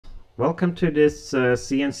Welcome to this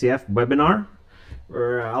CNCF webinar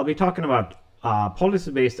where I'll be talking about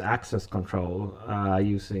policy-based access control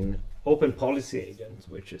using Open Policy Agent,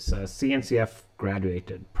 which is a CNCF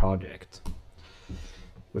graduated project.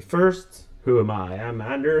 But first, who am I? I'm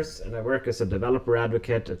Anders and I work as a developer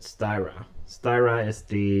advocate at Styra. Styra is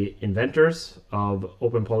the inventors of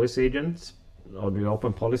Open Policy Agents, or the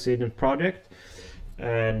Open Policy Agent project,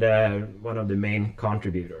 and one of the main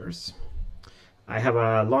contributors. I have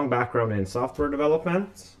a long background in software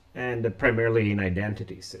development and primarily in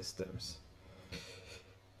identity systems.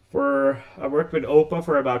 I worked with OPA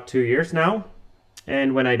for about 2 years now,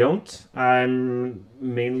 and when I don't, I'm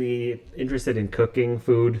mainly interested in cooking,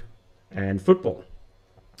 food, and football.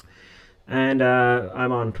 And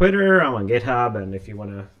I'm on Twitter, I'm on GitHub, and if you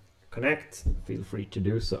want to connect, feel free to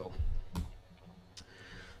do so.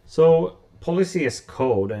 So, policy as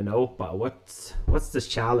code and OPA, what's the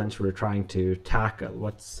challenge we're trying to tackle?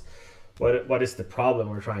 What is the problem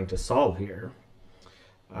we're trying to solve here?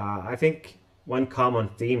 I think one common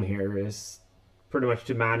theme here is pretty much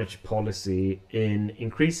to manage policy in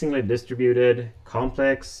increasingly distributed,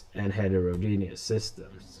 complex, and heterogeneous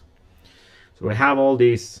systems. So we have all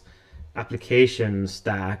these application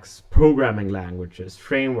stacks, programming languages,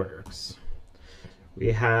 frameworks.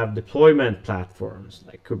 We have deployment platforms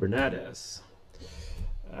like Kubernetes.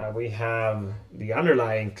 We have the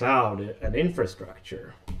underlying cloud and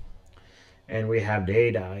infrastructure. And we have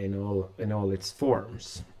data in all its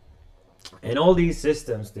forms. And all these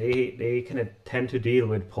systems, they kind of tend to deal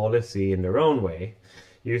with policy in their own way,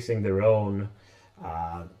 using their own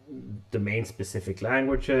domain-specific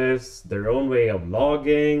languages, their own way of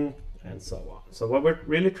logging, and so on. So what we're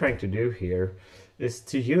really trying to do here is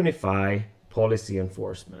to unify policy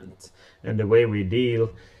enforcement and the way we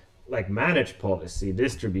deal, like manage policy,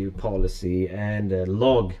 distribute policy, and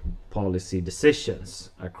log policy decisions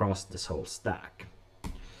across this whole stack.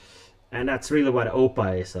 And that's really what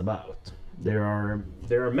OPA is about. There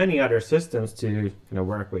are many other systems to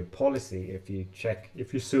work with policy. If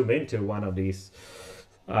you zoom into one of these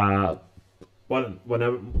one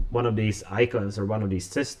of these icons or one of these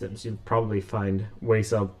systems, you'll probably find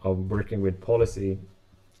ways of working with policy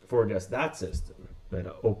for just that system.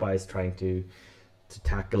 But OPA is trying to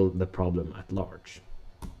tackle the problem at large.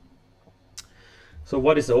 So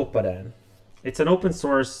what is OPA then? It's an open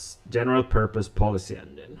source general purpose policy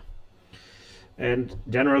engine. And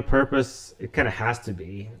general purpose, it kind of has to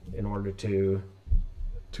be in order to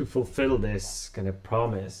fulfill this kind of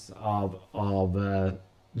promise of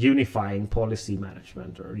unifying policy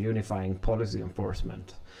management or unifying policy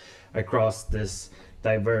enforcement across this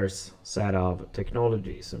diverse set of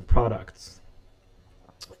technologies and products.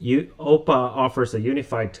 OPA offers a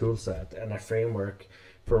unified toolset and a framework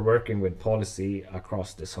for working with policy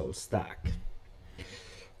across this whole stack.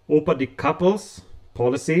 OPA decouples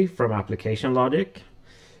policy from application logic,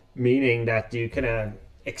 meaning that you can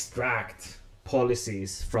extract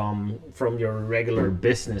policies from your regular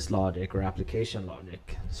business logic or application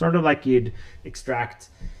logic. Sort of like you'd extract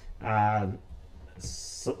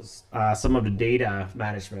some of the data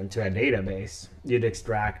management to a database, you'd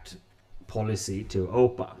extract policy to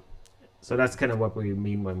OPA. So that's kind of what we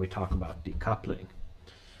mean when we talk about decoupling.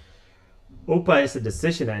 OPA is a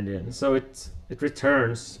decision engine, so it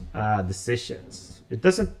returns decisions. It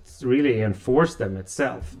doesn't really enforce them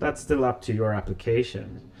itself. That's still up to your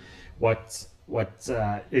application, what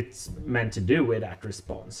it's meant to do with that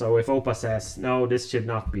response. So if OPA says, no, this should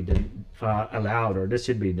not be allowed, or this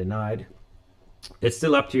should be denied, it's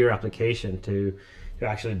still up to your application to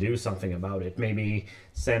actually do something about it. Maybe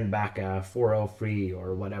send back a 403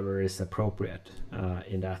 or whatever is appropriate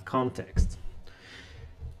in that context.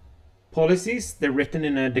 Policies, they're written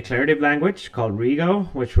in a declarative language called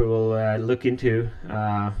Rego, which we will look into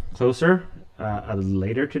closer a little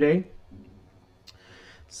later today.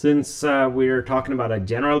 Since we're talking about a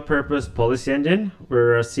general purpose policy engine,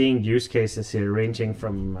 we're seeing use cases here ranging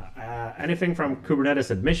from anything from Kubernetes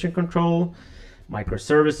admission control,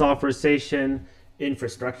 microservice authorization,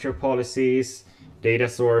 infrastructure policies, data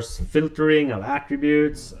source filtering of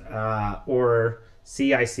attributes, or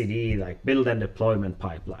CI/CD, like build and deployment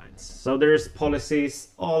pipelines. So there's policies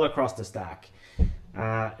all across the stack,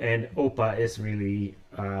 and OPA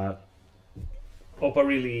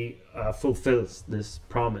really fulfills this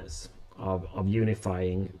promise of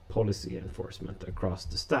unifying policy enforcement across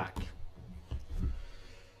the stack.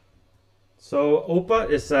 So OPA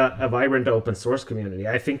is a vibrant open source community.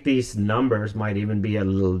 I think these numbers might even be a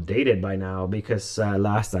little dated by now, because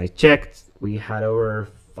last I checked, we had over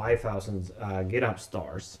 5,000 GitHub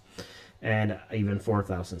stars. and even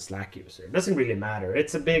 4,000 Slack users. It doesn't really matter.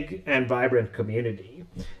 It's a big and vibrant community.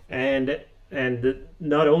 And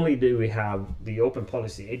not only do we have the Open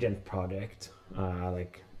Policy Agent project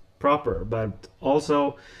like proper, but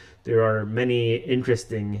also there are many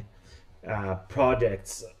interesting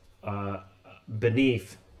projects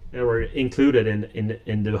beneath that were included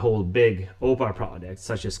in the whole big OPA project,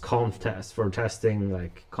 such as ConfTest for testing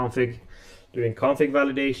like doing config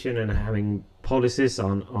validation and having policies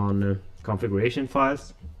on configuration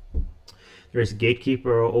files. There's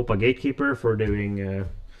Gatekeeper, OPA Gatekeeper for doing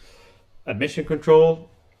admission control,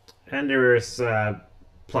 and there's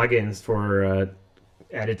plugins for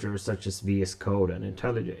editors such as VS Code and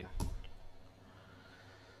IntelliJ.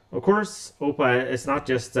 Of course, OPA is not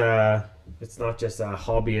just a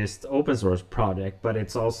hobbyist open source project, but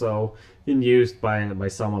it's also in use by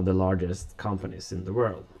some of the largest companies in the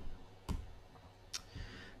world.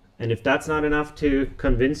 And if that's not enough to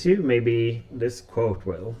convince you, maybe this quote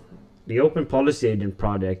will. The Open Policy Agent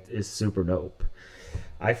project is super dope.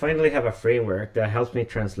 I finally have a framework that helps me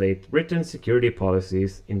translate written security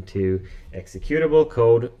policies into executable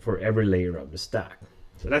code for every layer of the stack.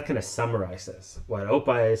 So that kind of summarizes what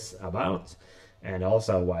OPA is about and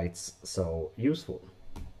also why it's so useful.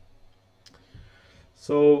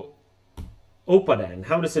 So OPA then,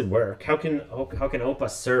 how does it work? How can OPA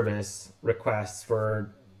service requests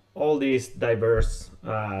for all these diverse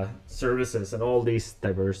services and all these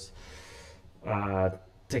diverse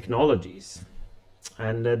technologies?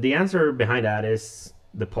 And the answer behind that is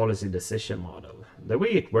the policy decision model. The way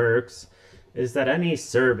it works is that any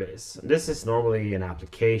service, this is normally an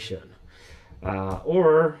application,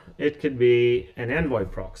 or it could be an Envoy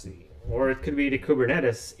proxy, or it could be the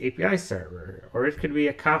Kubernetes API server, or it could be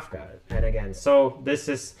a Kafka. And again, so this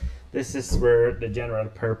is where the general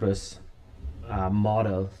purpose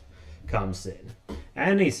model comes in.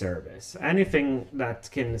 Any service, anything that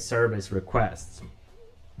can service requests,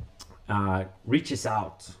 reaches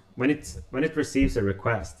out when it receives a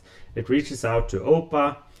request. It reaches out to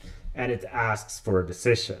OPA and it asks for a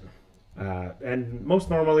decision. And most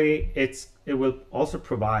normally, it will also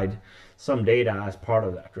provide some data as part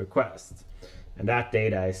of that request. And that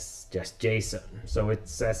data is just JSON. So it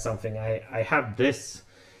says something, I have this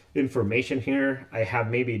information here. I have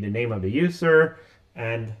maybe the name of the user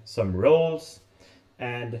and some roles.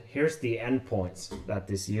 And here's the endpoints that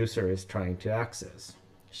this user is trying to access.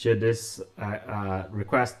 Should this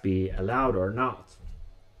request be allowed or not?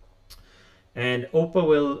 And OPA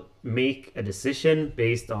will make a decision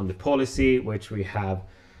based on the policy which we have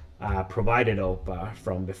provided OPA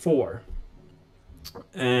from before.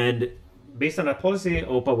 And based on that policy,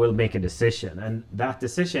 OPA will make a decision, and that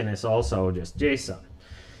decision is also just JSON.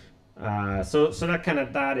 So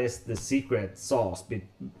that is the secret sauce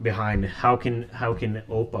behind how can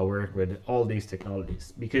OPA work with all these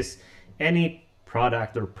technologies, because any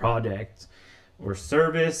product or project or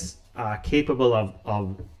service capable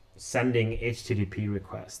of sending HTTP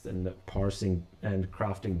requests and parsing and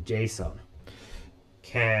crafting JSON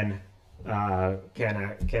can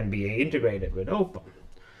be integrated with OPA.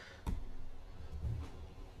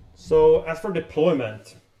 So as for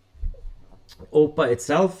deployment, OPA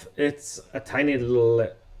itself, it's a tiny little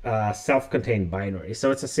self-contained binary.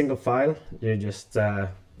 So it's a single file. You just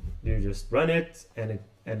run it, and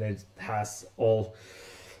it has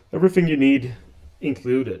everything you need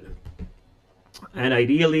included. And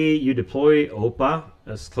ideally, you deploy OPA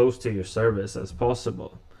as close to your service as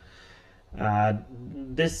possible.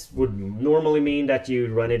 This would normally mean that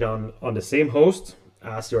you run it on the same host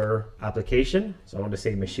as your application, so on the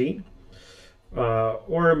same machine.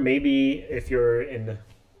 Or maybe if you're in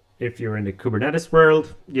the Kubernetes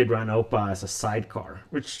world, you'd run OPA as a sidecar,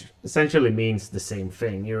 which essentially means the same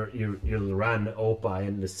thing. You'll run OPA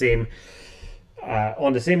in the same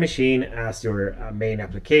on the same machine as your main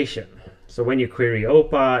application. So when you query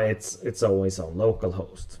OPA, it's always on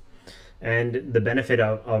localhost. And the benefit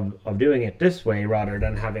of doing it this way, rather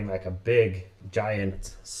than having like a big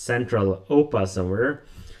giant central OPA somewhere,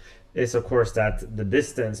 is of course that the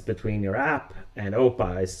distance between your app and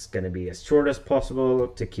OPA is going to be as short as possible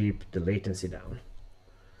to keep the latency down.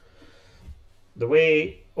 The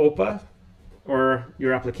way OPA or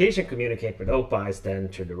your application communicate with OPA is then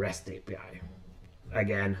through the REST API.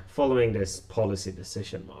 Again, following this policy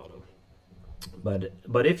decision model.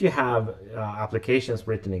 But if you have applications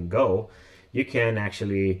written in Go, you can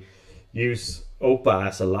actually use OPA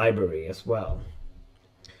as a library as well.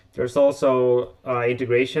 There's also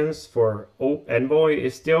integrations for Envoy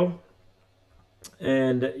Istio,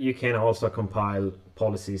 and you can also compile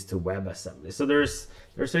policies to WebAssembly. So there's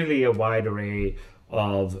really a wide array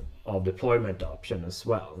of deployment option as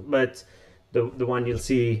well. But the one you'll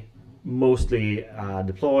see mostly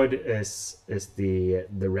deployed is the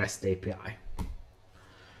REST API.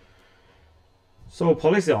 So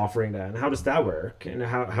policy offering then, how does that work, and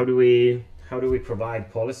how do we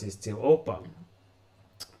provide policies to OPA?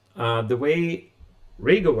 The way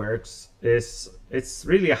Rego works is it's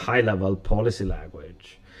really a high-level policy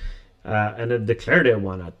language, and a declarative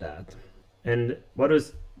one at that. And what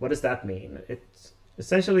does that mean? It's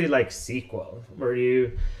essentially like SQL, where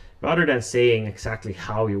you, rather than saying exactly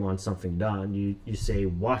how you want something done, you say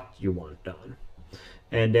what you want done.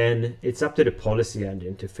 And then it's up to the policy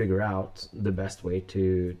engine to figure out the best way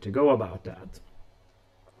to go about that.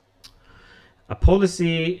 A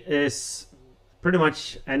policy is pretty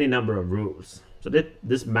much any number of rules. So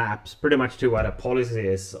this maps pretty much to what a policy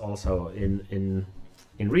is also in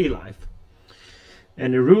real life.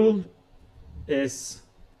 And a rule is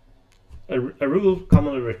a rule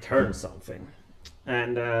commonly returns something,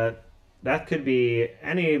 and that could be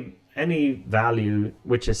any value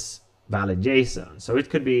which is valid JSON. So it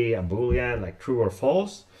could be a Boolean like true or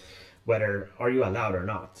false, whether are you allowed or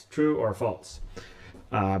not, true or false.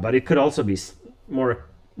 But it could also be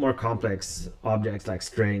more complex objects like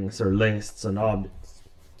strings or lists and objects.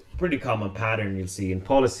 Pretty common pattern you'll see in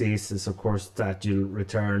policies is of course that you'll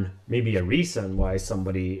return maybe a reason why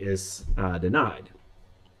somebody is denied.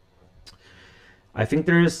 I think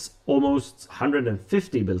there's almost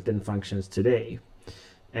 150 built-in functions today,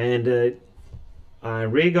 and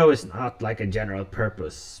Rego is not like a general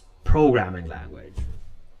purpose programming language.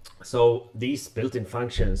 So these built-in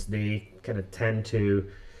functions, they kind of tend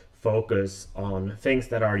to focus on things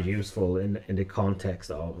that are useful in the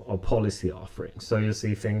context of policy offerings. So you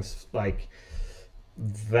see things like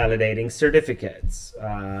validating certificates,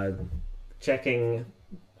 checking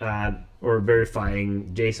or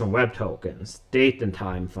verifying JSON Web Tokens, date and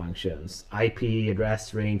time functions, IP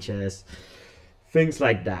address ranges, things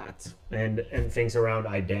like that, and things around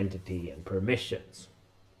identity and permissions.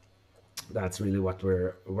 That's really what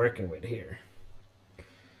we're working with here.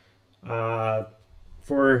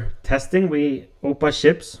 For testing, OPA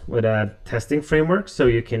ships with a testing framework, so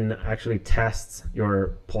you can actually test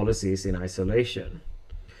your policies in isolation.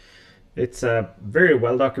 It's a very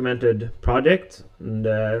well documented project, and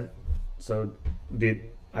I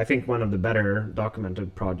think one of the better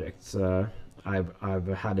documented projects I've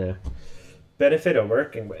had a benefit of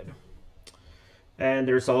working with. And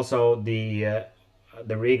there's also the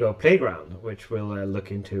Rego Playground, which we'll look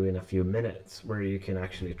into in a few minutes, where you can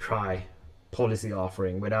actually try policy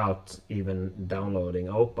offering without even downloading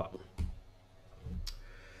OPA.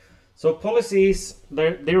 So policies,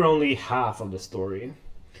 they're only half of the story,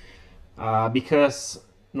 because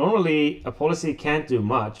normally a policy can't do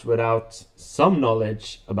much without some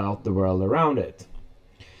knowledge about the world around it.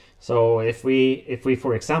 So if we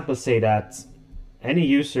for example say that any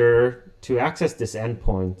user, to access this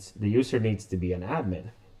endpoint, the user needs to be an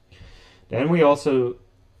admin, then we also,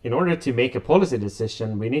 in order to make a policy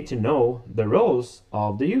decision, we need to know the roles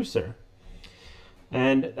of the user.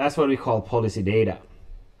 And that's what we call policy data.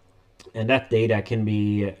 And that data can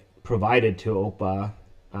be provided to OPA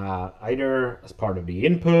either as part of the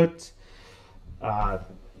input,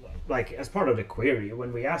 like as part of the query.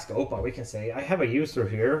 When we ask OPA, we can say, I have a user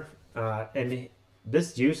here, and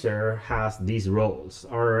this user has these roles.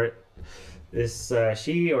 Or is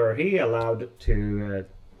she or he allowed to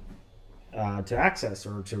access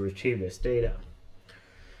or to retrieve this data?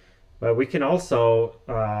 But we can also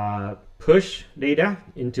push data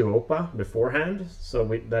into OPA beforehand, so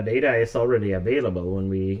the data is already available when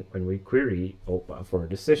we query OPA for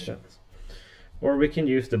decisions. Or we can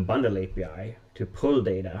use the bundle API to pull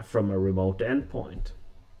data from a remote endpoint.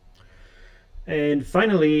 And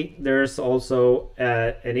finally, there's also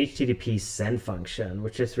an HTTP send function,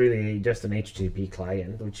 which is really just an HTTP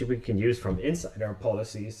client, which we can use from inside our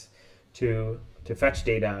policies to fetch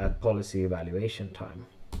data at policy evaluation time.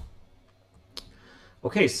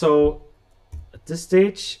 Okay, so at this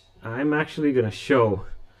stage, I'm actually going to show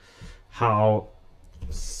how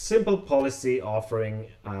simple policy offering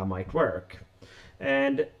might work.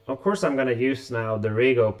 And of course, I'm going to use now the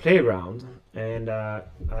Rego Playground, and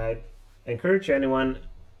I encourage anyone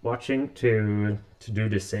watching to do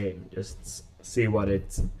the same. Just see how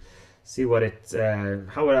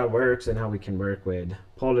that works and how we can work with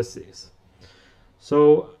policies.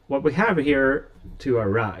 So what we have here to our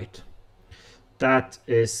right, that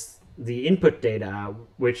is the input data,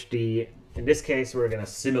 which in this case we're going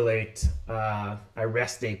to simulate a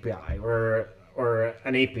REST API or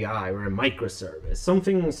an API or a microservice,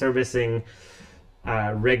 something servicing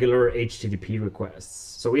regular HTTP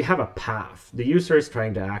requests. So we have a path. The user is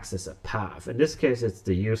trying to access a path. In this case, it's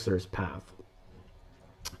the user's path.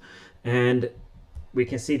 And we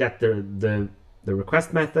can see that the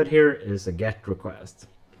request method here is a GET request.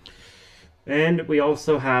 And we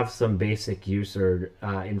also have some basic user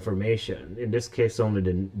information. In this case, only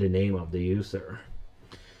the name of the user.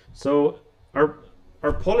 So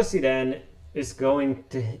our policy then is going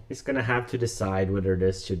to have to decide whether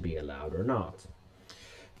this should be allowed or not.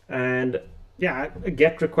 And yeah,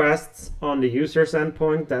 GET requests on the user's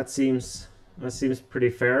endpoint, that seems pretty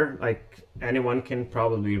fair. Like anyone can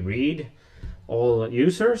probably read all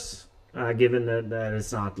users, given that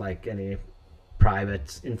it's not like any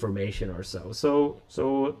private information or so.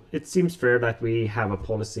 So it seems fair that we have a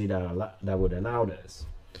policy that would allow this.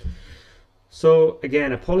 So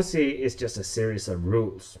again, a policy is just a series of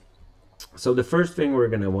rules. So the first thing we're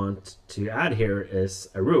going to want to add here is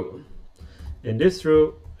a rule. In this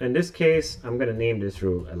case, I'm going to name this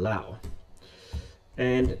rule allow.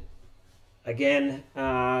 And again,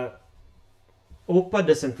 OPA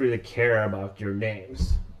doesn't really care about your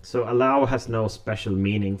names. So allow has no special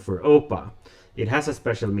meaning for OPA. It has a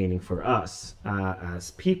special meaning for us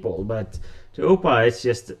as people, but to OPA, it's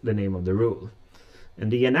just the name of the rule. And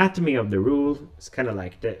the anatomy of the rule is kind of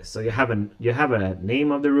like this. So you have a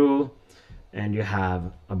name of the rule, and you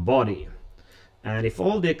have a body. And if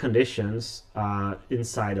all the conditions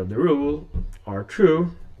inside of the rule are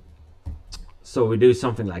true, so we do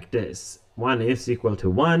something like this. 1 is equal to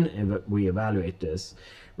 1, and we evaluate this.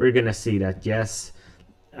 We're going to see that yes,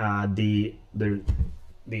 the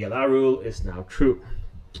allow rule is now true.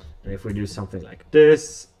 And if we do something like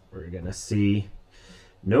this, we're going to see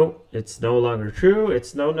no, it's no longer true.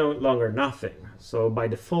 It's no longer nothing. So by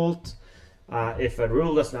default, if a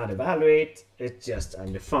rule does not evaluate, it's just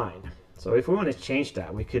undefined. So if we want to change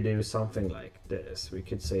that, we could do something like this. We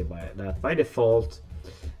could say that by default,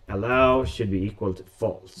 allow should be equal to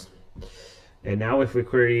false. And now if we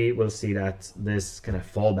query, we'll see that this kind of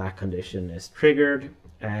fallback condition is triggered,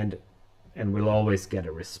 and we'll always get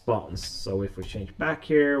a response. So if we change back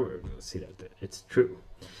here, we're going to see that it's true.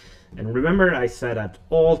 And remember, I said that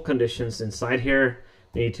all conditions inside here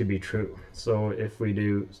need to be true. So if we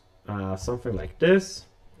do something like this,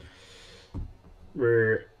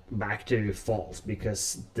 we're back to false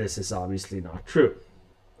because this is obviously not true.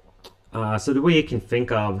 So the way you can think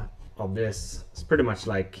of this is pretty much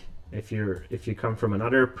like if you come from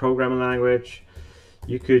another programming language,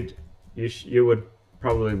 you would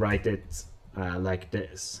probably write it like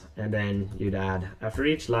this, and then you'd add, after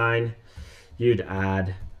each line, you'd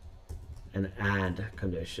add an AND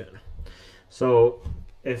condition. So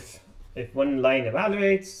if one line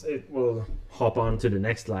evaluates, it will hop on to the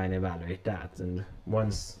next line, evaluate that, and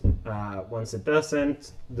once it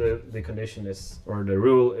doesn't, the condition is, or the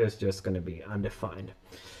rule is just going to be undefined,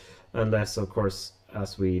 unless of course,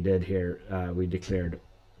 as we did here, we declared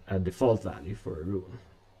a default value for a rule.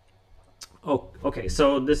 Oh, okay,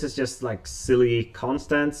 so this is just like silly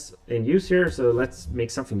constants in use here, so let's make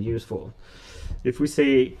something useful. If we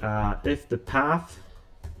say if the path,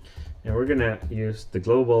 and we're gonna use the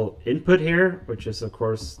global input here, which is of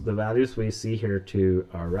course the values we see here to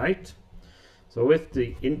our right. So if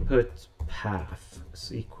the input path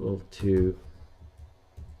is equal to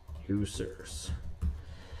users,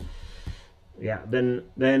 yeah, then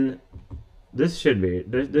this should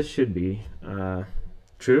be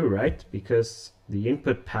true, right? Because the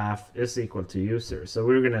input path is equal to user. So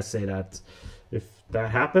we're gonna say that if that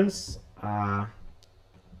happens,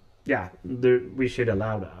 yeah, we should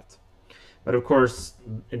allow that. But of course,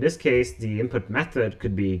 in this case, the input method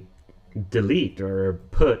could be delete or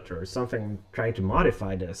put or something trying to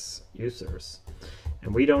modify this users.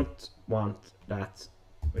 And we don't want that.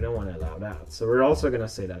 We don't want to allow that. So we're also going to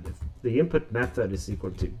say that if the input method is equal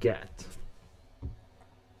to get.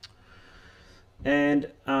 And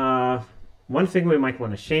one thing we might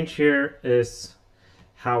want to change here is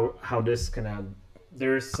how this kind of,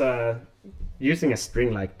 there's using a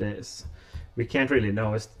string like this, we can't really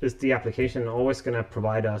know. Is the application always going to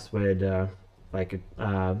provide us with like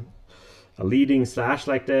a leading slash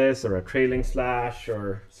like this, or a trailing slash,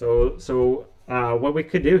 or so what we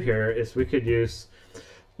could do here is we could use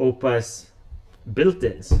OPA's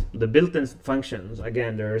built-ins, the built-in functions.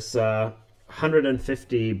 Again, there's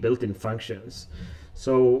 150 built-in functions.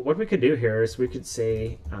 So what we could do here is we could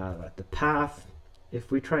say that the path,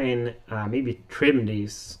 if we try and maybe trim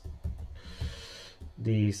these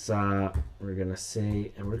we're gonna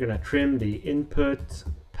say, and we're gonna trim the input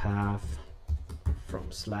path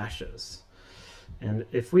from slashes. And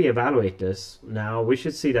if we evaluate this now, we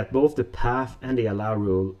should see that both the path and the allow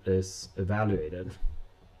rule is evaluated.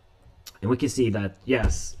 And we can see that,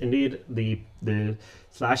 yes, indeed, the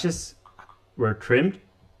slashes were trimmed.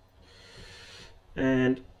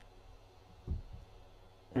 And,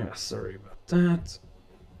 sorry about that.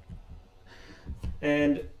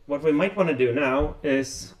 And what we might want to do now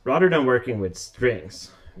is, rather than working with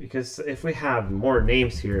strings, because if we have more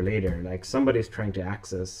names here later, like somebody's trying to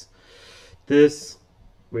access this,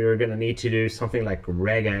 we're going to need to do something like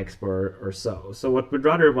regex or so. So what we'd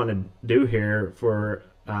rather want to do here for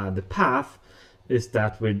the path is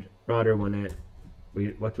that we'd rather want to,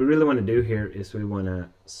 what we really want to do here is we want to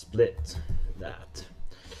split that.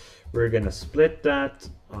 We're going to split that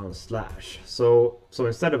on slash. So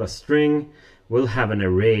instead of a string, we'll have an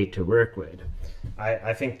array to work with.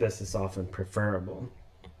 I think this is often preferable.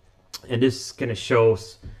 And this kind of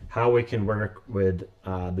shows how we can work with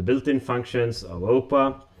the built-in functions of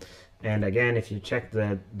OPA. And again, if you check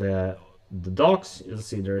the docs, you'll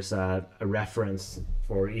see there's a reference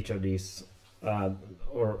for each of these,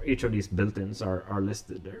 or each of these built-ins are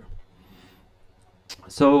listed there.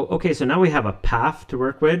 So, okay, so now we have a path to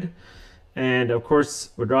work with. And of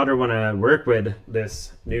course, we'd rather want to work with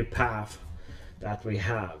this new path that we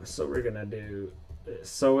have. So we're gonna do this.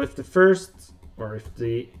 So if the first, or if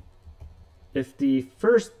the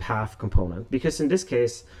first path component, because in this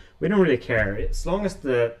case we don't really care, as long as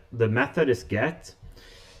the method is get,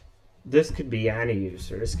 this could be any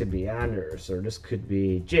user, this could be Anders, or this could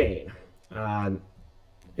be Jane.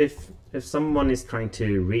 If someone is trying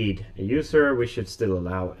to read a user, we should still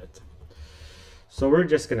allow it. So we're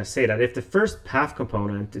just going to say that if the first path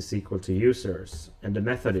component is equal to users and the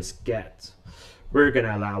method is get, we're going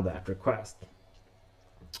to allow that request.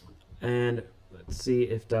 And let's see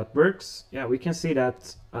if that works. Yeah, we can see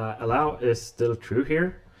that allow is still true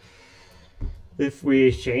here. If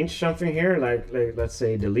we change something here, like let's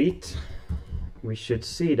say delete, we should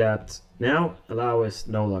see that now allow is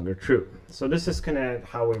no longer true. So this is kind of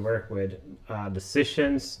how we work with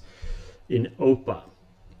decisions in OPA.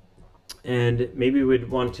 And maybe we'd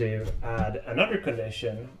want to add another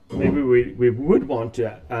condition. Maybe we would want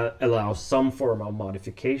to allow some form of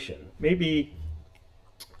modification. Maybe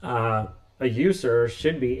a user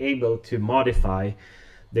should be able to modify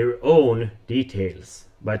their own details,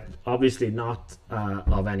 but obviously not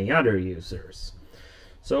of any other users.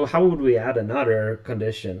 So how would we add another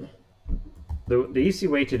condition? The easy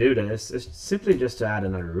way to do this is simply just to add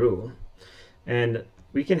another rule. And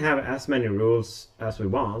we can have as many rules as we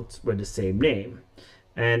want with the same name.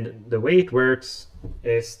 And the way it works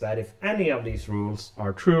is that if any of these rules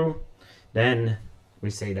are true, then we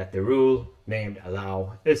say that the rule named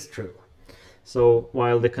allow is true. So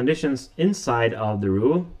while the conditions inside of the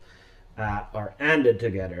rule are ANDed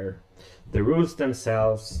together, the rules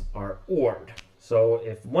themselves are ORed. So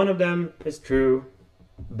if one of them is true,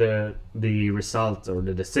 the result or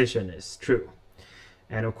the decision is true.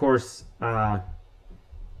 And of course,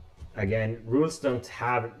 again, rules don't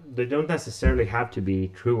necessarily have to be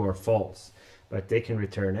true or false, but they can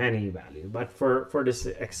return any value. But for this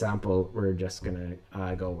example, we're just gonna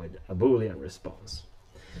go with a Boolean response.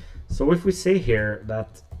 So if we say here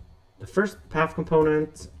that the first path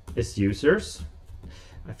component is users,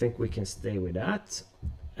 I think we can stay with that.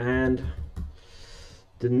 And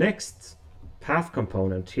the next path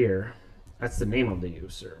component here, that's the name of the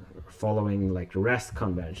user, following like REST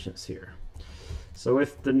conventions here. So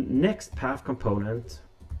if the next path component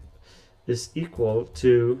is equal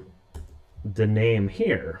to the name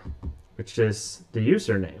here, which is the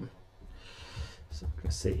username, so I'm going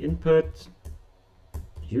to say input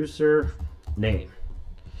user name,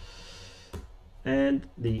 and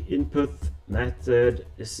the input method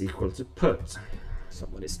is equal to put.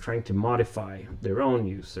 Someone is trying to modify their own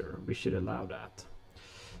user, we should allow that.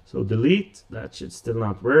 So delete, that should still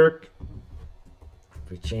not work.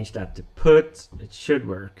 If we change that to put, it should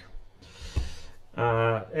work.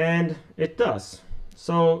 And it does.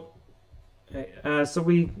 So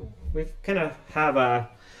we kind of have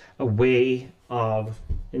a way of,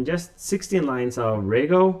 in just 16 lines of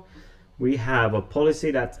Rego, we have a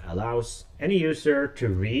policy that allows any user to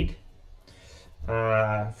read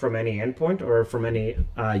from any endpoint, or from any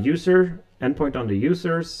user endpoint on the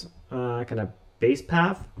user's kind of base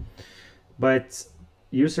path, but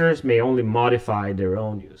users may only modify their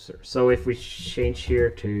own user. So if we change here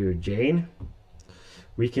to Jane,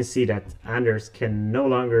 we can see that Anders can no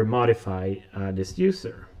longer modify this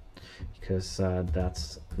user, because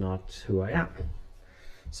that's not who I am.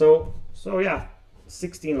 So yeah,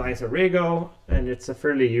 16 lines of Rego, and it's a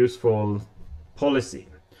fairly useful policy.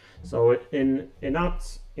 So in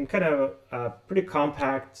kind of a pretty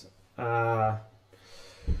compact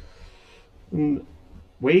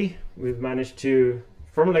way, we've managed to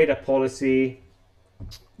formulate a policy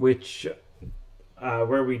which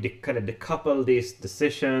where we kind of decouple these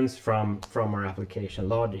decisions from our application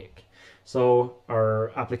logic. So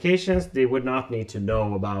our applications, they would not need to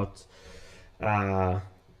know about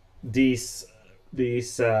this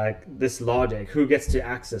logic, who gets to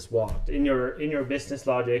access what. In your business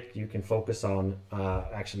logic, you can focus on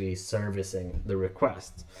actually servicing the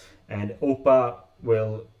request, and OPA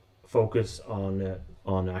will focus on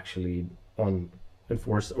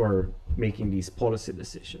enforce or making these policy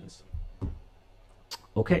decisions.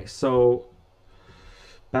 Okay, so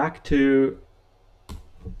back to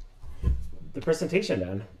the presentation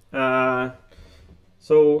then.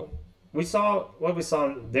 So what we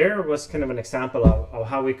saw there was kind of an example of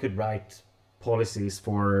how we could write policies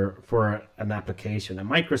for an application, a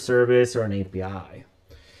microservice or an API.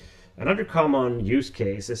 Another common use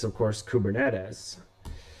case is of course Kubernetes.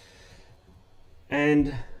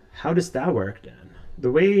 And how does that work then?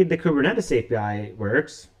 The way the Kubernetes API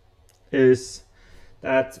works is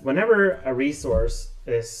that whenever a resource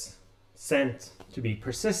is sent to be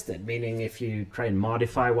persisted, meaning if you try and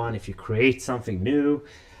modify one, if you create something new,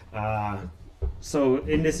 so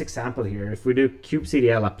in this example here, if we do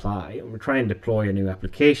kubectl apply and we're trying to deploy a new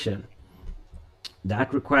application,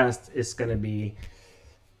 that request is going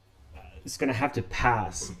to have to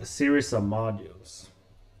pass a series of modules.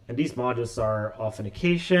 And these modules are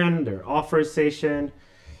authentication, they're authorization,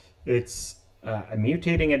 it's a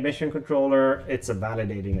mutating admission controller, it's a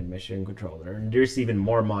validating admission controller. And there's even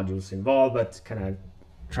more modules involved, but kind of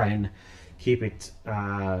try and keep it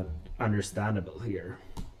understandable here.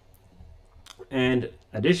 And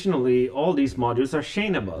additionally, all these modules are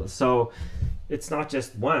chainable. So it's not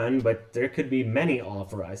just one, but there could be many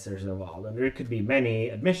authorizers involved, and there could be many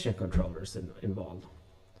admission controllers involved.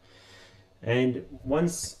 And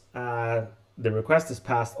once the request has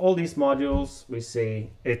passed all these modules, we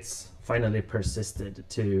say it's finally persisted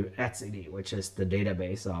to etcd, which is the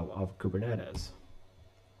database of Kubernetes.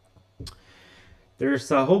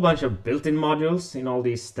 There's a whole bunch of built-in modules in all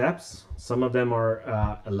these steps. Some of them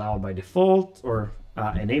are allowed by default or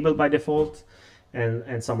enabled by default,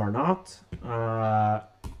 and some are not.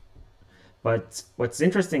 But what's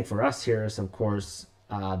interesting for us here is, of course,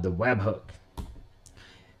 the webhook.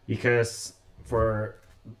 Because for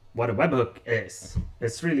what a webhook is,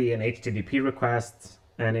 it's really an HTTP request,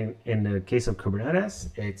 and in the case of Kubernetes,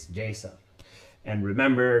 it's JSON. And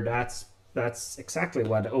remember, that's exactly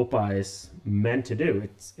what OPA is meant to do.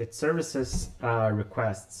 It services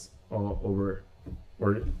requests over,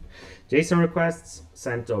 or JSON requests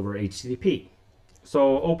sent over HTTP.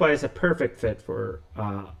 So OPA is a perfect fit for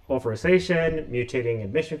authorization, mutating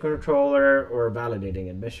admission controller, or validating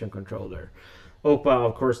admission controller. OPA,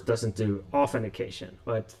 of course, doesn't do authentication,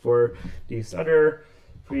 but for these other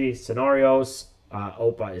three scenarios,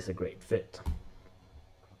 OPA is a great fit.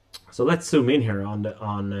 So let's zoom in here on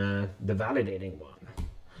the validating one,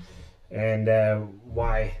 and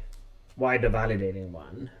why the validating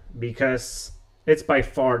one? Because it's by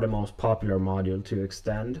far the most popular module to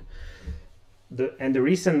extend. The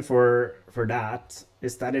reason for that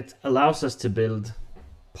is that it allows us to build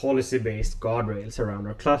policy-based guardrails around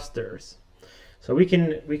our clusters. So we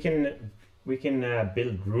can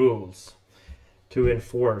build rules to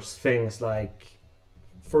enforce things like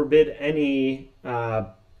forbid any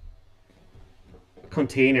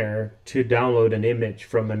container to download an image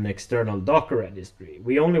from an external Docker registry.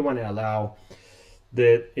 We only want to allow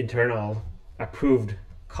the internal approved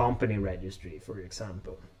company registry, for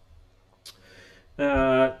example.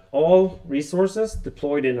 All resources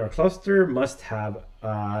deployed in our cluster must have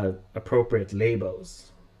appropriate labels.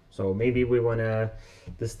 So maybe we want to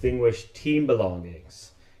distinguish team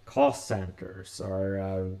belongings, cost centers,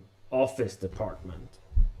 or office department,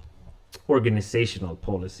 organizational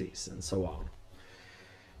policies, and so on.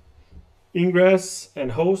 Ingress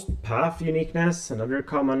and host path uniqueness, another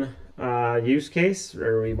common use case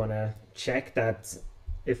where we want to check that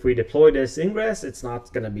if we deploy this ingress, it's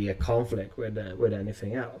not going to be a conflict with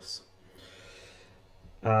anything else.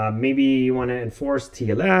 Maybe you want to enforce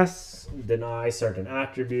TLS, deny certain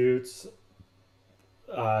attributes,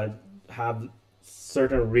 have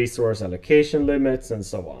certain resource allocation limits, and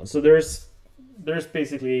so on. So there's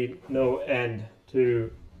basically no end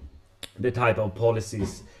to the type of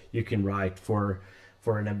policies you can write for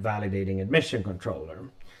an validating admission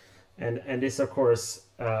controller. And this, of course,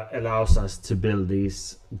 allows us to build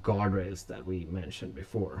these guardrails that we mentioned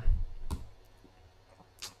before.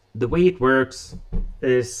 The way it works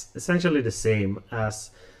is essentially the same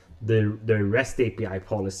as the REST API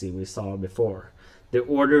policy we saw before. The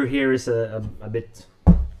order here is a bit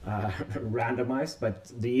randomized,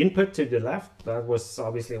 but the input to the left, that was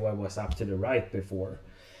obviously what was up to the right before.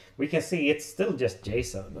 We can see it's still just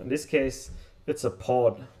JSON. In this case, it's a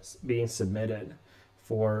pod being submitted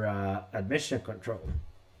for admission control.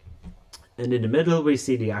 And in the middle, we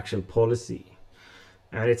see the actual policy.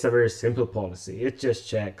 And it's a very simple policy. It just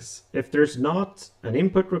checks if there's not an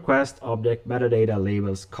input request object metadata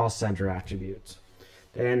labels cost center attribute,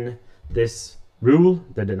 then this rule,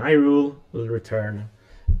 the deny rule, will return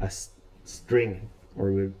a string,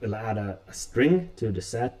 or we will add a string to the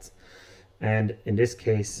set. And in this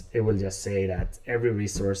case, it will just say that every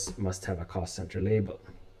resource must have a cost center label.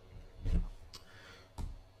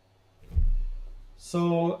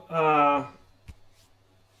 So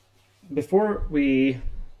before we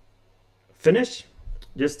finish,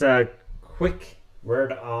 just a quick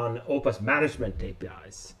word on OPA's management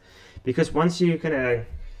APIs. Because once you kind of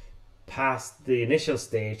pass the initial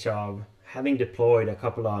stage of having deployed a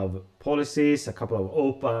couple of policies, a couple of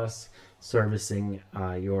OPAs servicing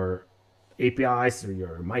your APIs or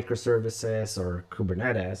your microservices or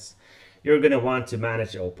Kubernetes, you're going to want to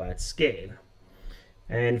manage OPA at scale.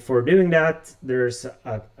 And for doing that, there's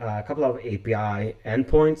a couple of API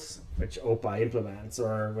endpoints which OPA implements,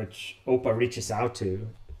 or which OPA reaches out to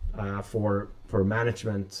for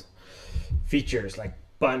management features like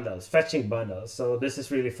bundles, fetching bundles. So this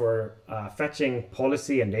is really for fetching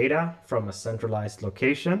policy and data from a centralized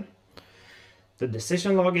location. The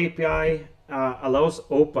decision log API allows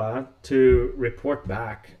OPA to report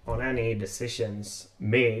back on any decisions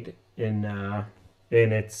made in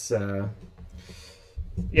its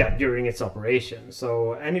during its operation.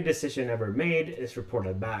 So any decision ever made is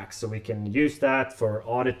reported back, so we can use that for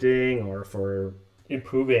auditing or for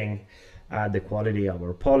improving the quality of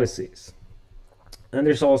our policies. And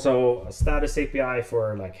there's also a status API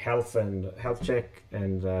for like health check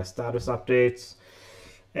and status updates,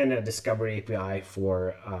 and a discovery API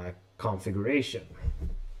for configuration.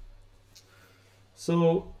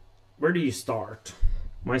 So where do you start?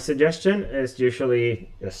 My suggestion is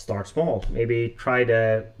usually just start small. Maybe try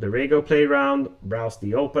the Rego playground, browse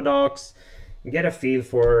the OPA docs, and get a feel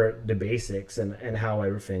for the basics and how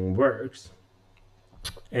everything works.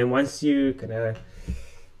 And once you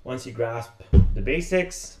grasp the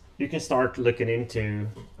basics, you can start looking into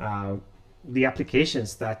the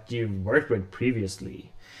applications that you've worked with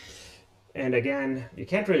previously. And again, you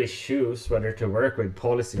can't really choose whether to work with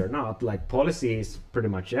policy or not. Like, policy is pretty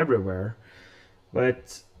much everywhere.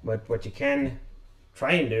 But what you can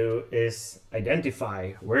try and do is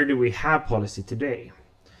identify where do we have policy today.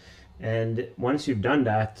 And once you've done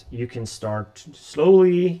that, you can start to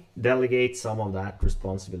slowly delegate some of that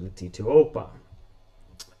responsibility to OPA.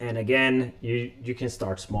 And again, you can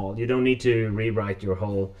start small. You don't need to rewrite your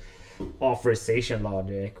whole authorization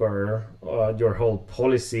logic or your whole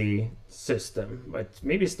policy system, but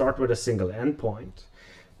maybe start with a single endpoint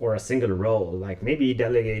or a single role, like maybe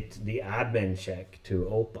delegate the admin check to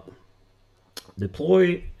OPA.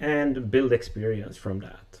 Deploy and build experience from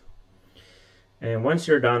that. And once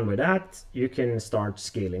you're done with that, you can start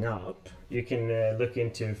scaling up. You can look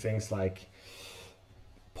into things like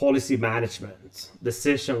policy management,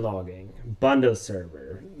 decision logging, bundle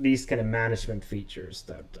server, these kind of management features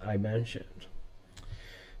that I mentioned.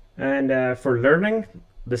 And for learning,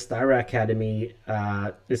 the Styra Academy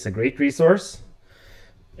is a great resource.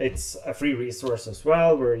 It's a free resource as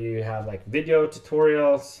well, where you have like video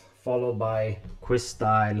tutorials followed by quiz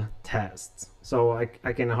style tests. So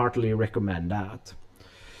I can heartily recommend that.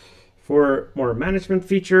 For more management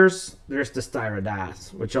features, there's the Styra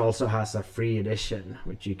DaaS, which also has a free edition,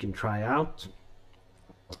 which you can try out.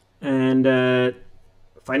 And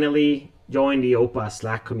finally, join the OPA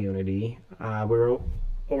Slack community. We're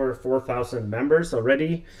over 4,000 members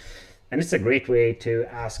already, and it's a great way to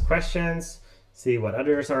ask questions, see what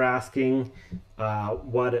others are asking,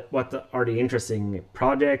 what are the interesting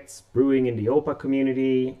projects brewing in the OPA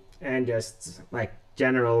community, and just like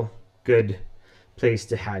general good place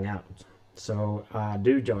to hang out. So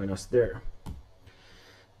do join us there.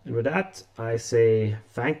 And with that, I say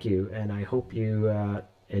thank you, and I hope you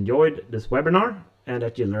enjoyed this webinar and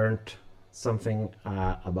that you learned something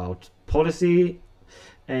about policy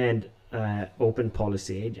and Open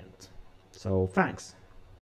Policy Agent. So thanks.